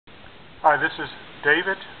Hi, this is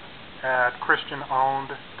David at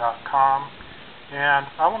ChristianOwned.com, and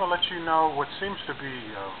I want to let you know what seems to be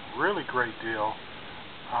a really great deal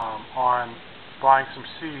on buying some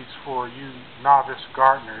seeds for you novice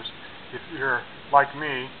gardeners. If you're like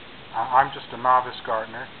me, I'm just a novice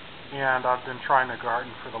gardener, and I've been trying to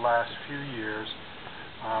garden for the last few years,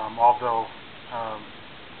 although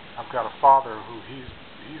I've got a father who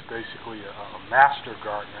he's basically a master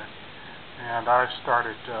gardener. And I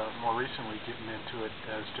started more recently getting into it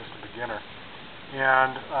as just a beginner.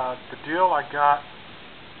 And the deal I got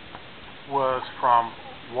was from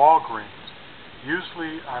Walgreens.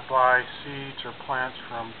 Usually I buy seeds or plants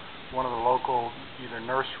from one of the local either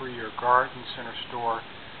nursery or garden center store.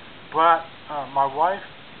 But my wife,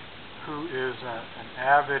 who is an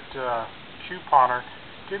avid couponer,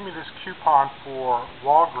 gave me this coupon for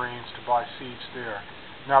Walgreens to buy seeds there.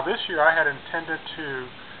 Now this year I had intended to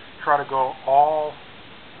try to go all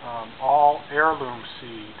heirloom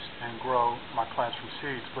seeds and grow my plants from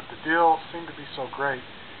seeds, but the deal seemed to be so great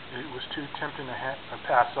it was too tempting to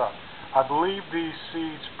pass up. I believe these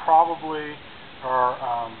seeds probably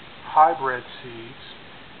are hybrid seeds,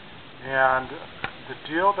 and the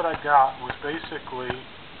deal that I got was basically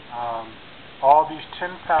all these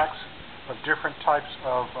 10 packs of different types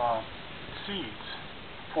of seeds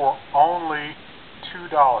for only $2.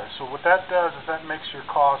 So what that does is that makes your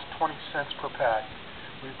cost 20 cents per pack.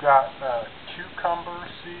 We've got cucumber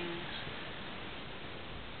seeds,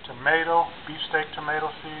 beefsteak tomato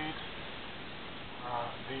seeds,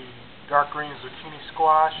 the dark green zucchini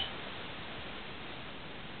squash,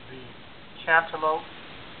 the cantaloupe,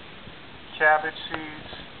 cabbage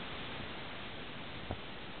seeds,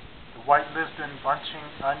 the white Lisbon bunching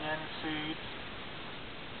onion seeds,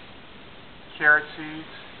 carrot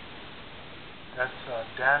seeds. That's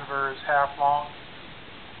Danvers half-long,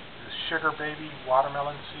 the sugar baby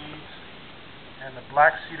watermelon seeds, and the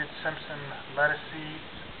black-seeded Simpson lettuce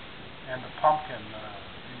seeds, and the pumpkin.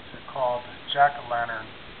 These are called jack-o'-lantern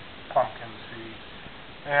pumpkin seeds.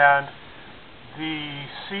 And the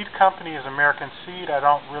seed company is American Seed. I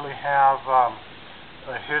don't really have a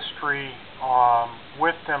history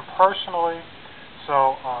with them personally,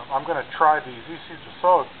 so I'm going to try these. These seeds are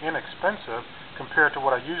so inexpensive compared to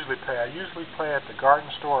what I usually pay. I usually pay at the garden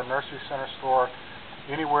store or nursery center store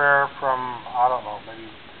anywhere from, I don't know, maybe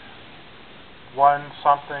 $1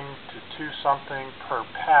 something to $2 something per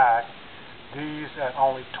pack. These at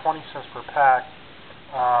only 20 cents per pack,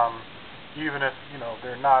 even if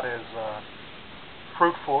they're not as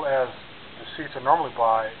fruitful as the seeds I normally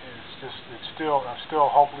buy, I still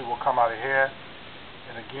hopefully will come out ahead.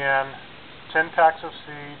 And again, 10 packs of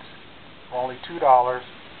seeds for only $2.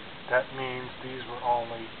 That means these were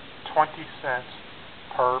only 20 cents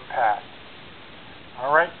per pack.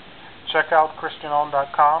 Alright, check out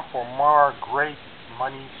ChristianOwned.com for more great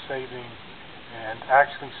money-saving and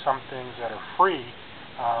actually some things that are free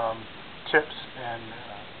tips and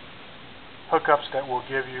hookups that will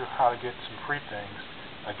give you how to get some free things.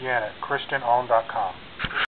 Again, at ChristianOwned.com.